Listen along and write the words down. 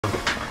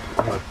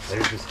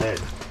There's his head.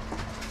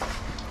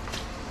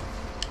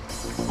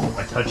 Oh,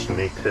 I touched him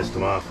and he pissed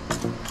him off.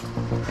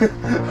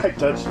 I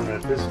touched him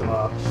and it pissed him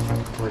off.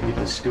 I'm gonna get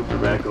this scooper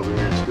back over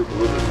here and scoop a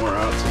little bit more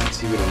out so you can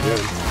see what I'm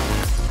doing.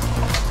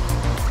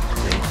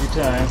 Take your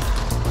time.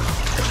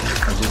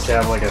 I just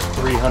have like a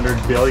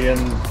 300 billion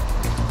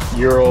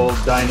year old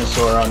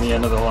dinosaur on the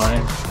end of the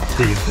line.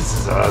 Dude, this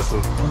is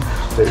awesome.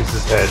 There's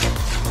his head.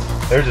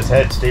 There's his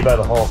head. Stay by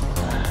the hole.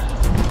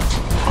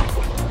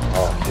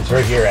 Oh, it's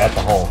right here at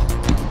the hole.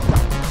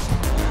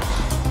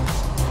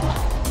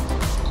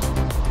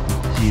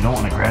 See, you don't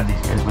want to grab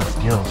these guys by the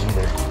gills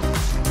either.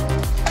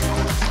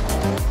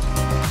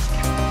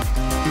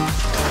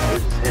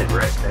 There's his head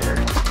right there.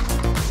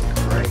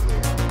 Right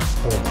here.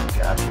 Oh my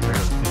gosh, you're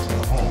barely fixing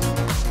the hole.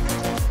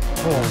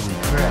 Holy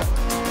crap.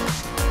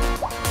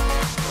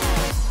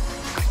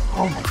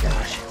 Oh my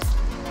gosh.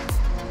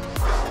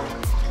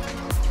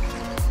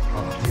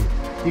 Oh, dude.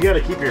 You got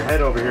to keep your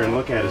head over here and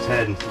look at his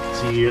head and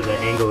see the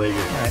angle that you're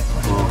at.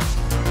 Well,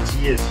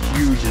 he is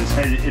huge. His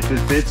head, if it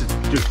fits, it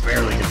just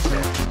barely gets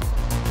fit.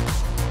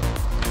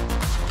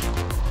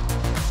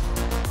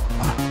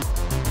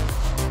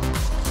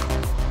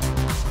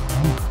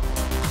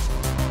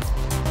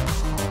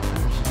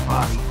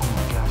 Body. Oh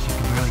my gosh, I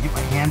can barely get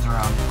my hands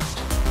around it.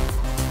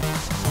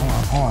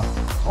 Hold on.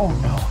 Oh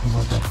no, he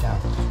went back down.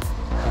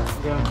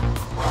 Yeah.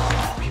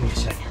 Give me a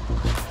second.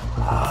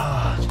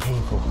 Ah, it's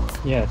painful.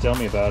 Yeah, tell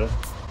me about it.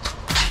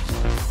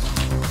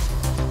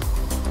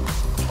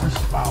 Where's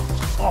his mouth?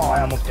 Oh,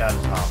 I almost got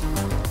his mouth.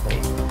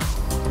 Wait.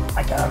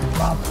 I got his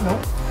mouth.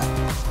 Nope.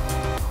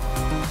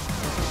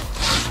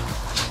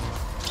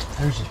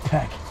 There's his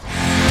peck.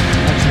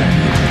 That's it.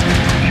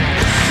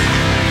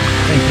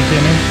 Thank you,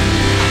 Timmy.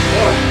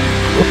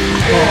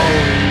 Holy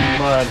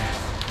mud.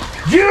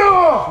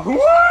 Yeah!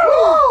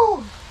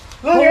 Woo!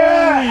 Look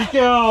at Holy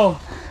cow!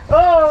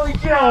 Holy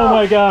cow! Oh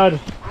my god.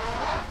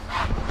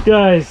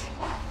 Guys.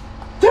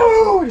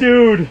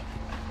 Dude!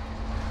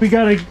 We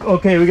gotta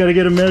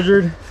get him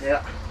measured.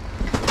 Yeah.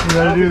 We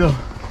gotta do the...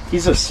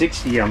 He's a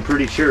 60, I'm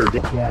pretty sure.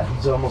 Yeah,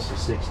 he's almost a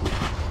 60.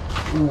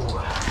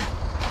 Ooh.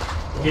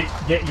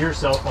 Get your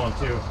cell phone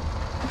too.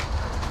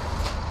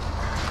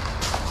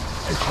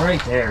 It's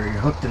right there.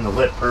 You're hooked in the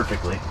lip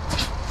perfectly.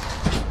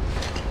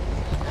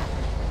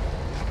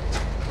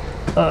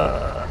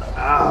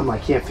 I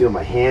can't feel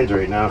my hands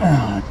right now.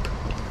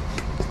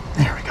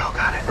 There we go.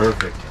 Got it.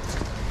 Perfect.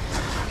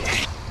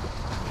 Okay.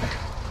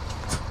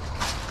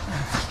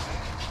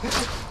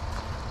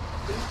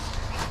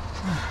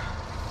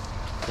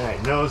 All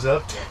right, nose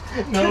up.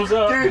 Nose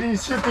up. Dude,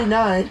 he's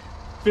 59.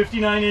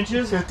 59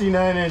 inches?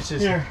 59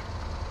 inches.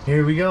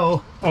 Here we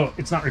go. Oh,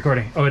 it's not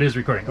recording. Oh, it is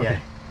recording. Okay.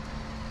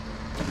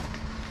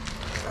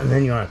 Yeah. And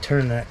then you want to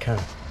turn that kind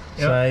of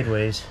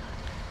sideways.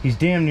 He's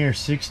damn near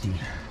 60.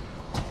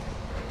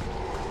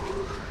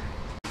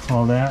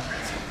 All that.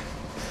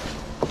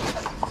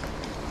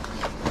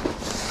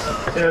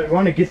 You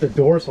want to get the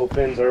dorsal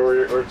fins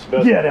or it's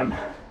best. Get him.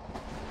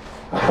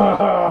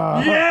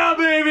 Yeah,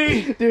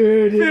 baby!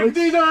 Dude,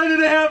 59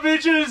 and a half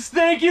inches.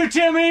 Thank you,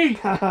 Timmy.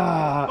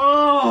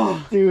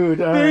 Oh, dude.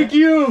 Thank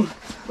you.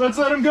 Let's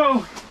let him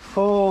go.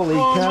 Holy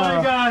cow. Oh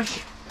my gosh.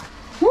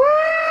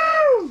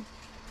 Woo!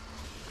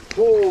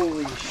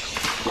 Holy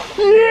shit.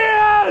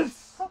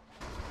 Yes!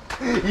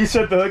 You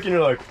set the hook and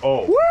you're like,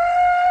 oh.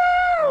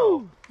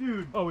 Woo!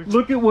 Dude,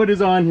 look at what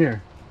is on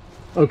here.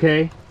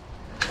 Okay?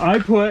 I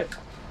put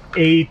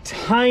a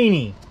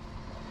tiny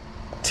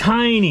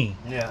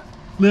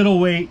little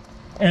weight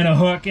and a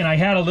hook, and I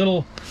had a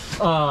little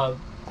what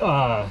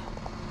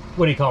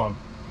do you call them?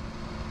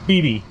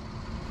 BB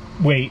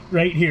weight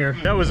right here.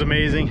 That was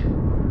amazing.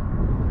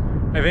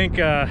 I think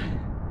it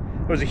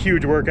was a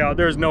huge workout.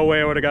 There's no way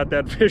I would have got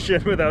that fish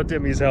in without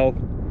Timmy's help.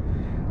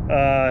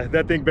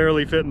 That thing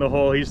barely fit in the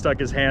hole. He stuck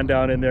his hand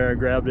down in there and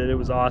grabbed it. It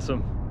was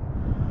awesome.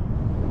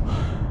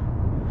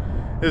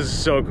 This is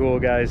so cool,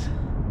 guys.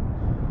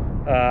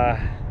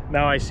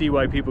 Now I see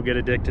why people get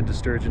addicted to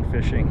sturgeon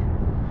fishing.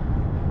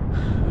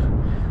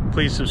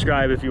 Please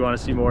subscribe if you want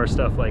to see more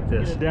stuff like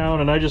this. Get it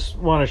down, and I just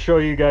want to show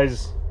you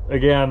guys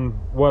again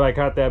what I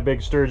caught that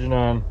big sturgeon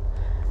on.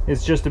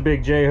 It's just a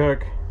big J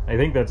hook. I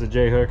think that's a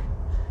J hook,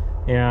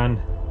 and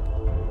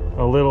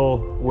a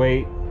little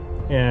weight,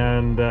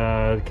 and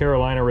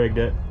Carolina rigged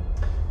it.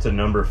 It's a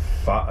number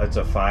 5. It's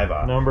a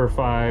 5-aught. Number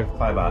 5.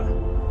 5-aught.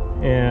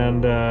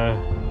 And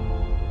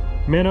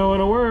minnow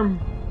and a worm.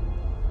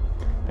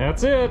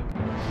 That's it.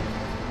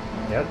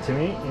 Yeah,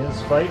 Timmy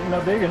is fighting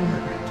a big one.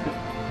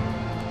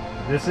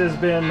 This has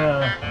been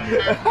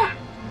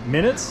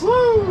minutes.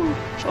 Woo!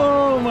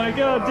 Oh my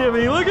God,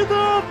 Timmy, look at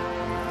that!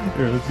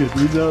 Here, let's get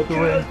these out the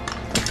way.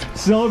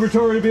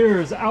 Celebratory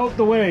beers out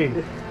the way.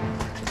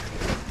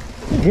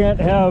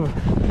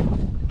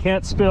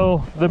 Can't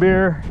spill the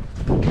beer.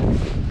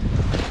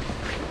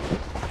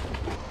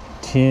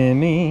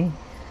 Timmy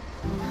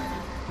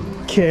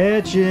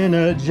catching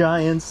a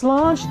giant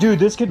slunch. Dude,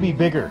 this could be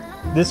bigger.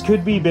 This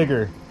could be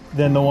bigger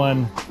than the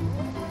one.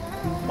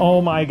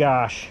 Oh my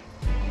gosh.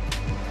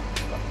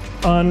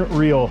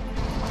 Unreal.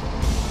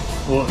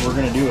 Well, we're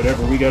gonna do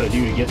whatever we gotta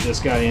do to get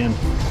this guy in.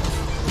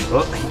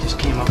 Oh, he just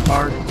came up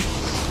hard.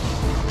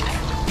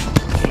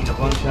 Gained a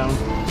bunch on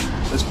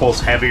him. This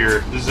pole's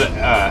heavier. This is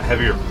a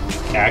heavier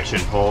action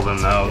pole than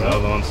the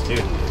other ones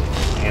too.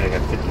 And I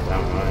got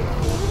 50-pound line.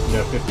 You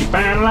got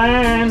 50-pound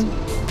line.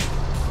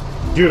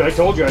 Dude, I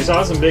told you I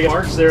saw some big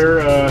marks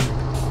there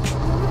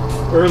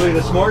early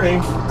this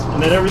morning,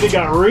 and then everything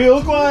got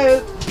real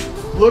quiet.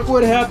 Look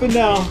what happened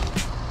now.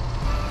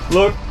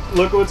 Look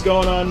what's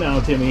going on now,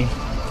 Timmy.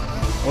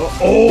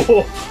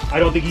 Oh, I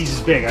don't think he's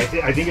as big. I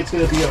think it's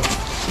gonna be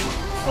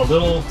a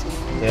little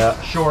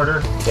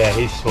shorter. Yeah,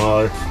 he's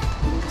smaller.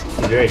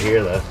 He's right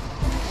here though.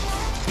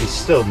 He's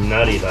still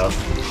nutty though.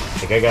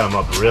 Like I got him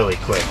up really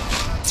quick.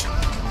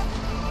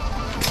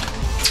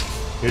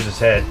 Here's his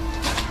head.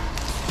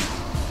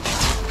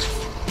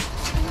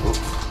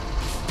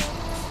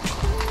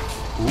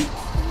 Ooh.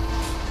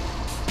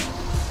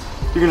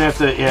 You're gonna have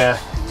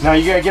to, now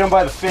you gotta get him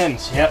by the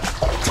fins. Yep.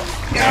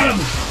 Got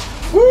him!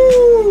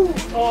 Woo!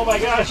 Oh my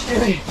gosh,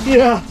 Timmy.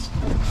 Yeah.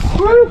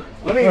 Woo!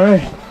 All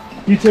right,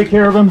 you take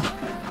care of him.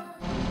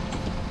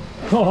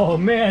 Oh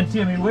man,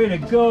 Timmy, way to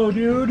go,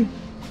 dude.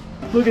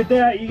 Look at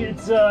that.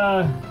 It's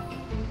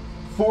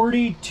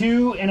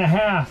 42 and a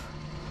half.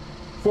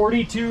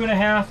 42 and a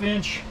half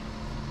inch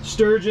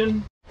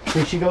sturgeon.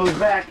 Here she goes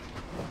back.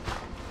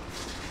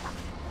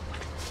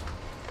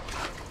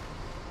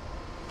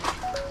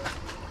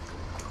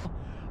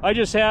 I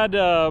just had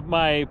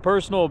my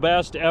personal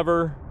best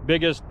ever,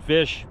 biggest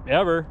fish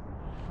ever.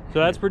 So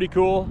that's pretty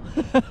cool.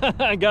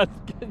 I got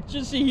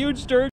just a huge sturgeon.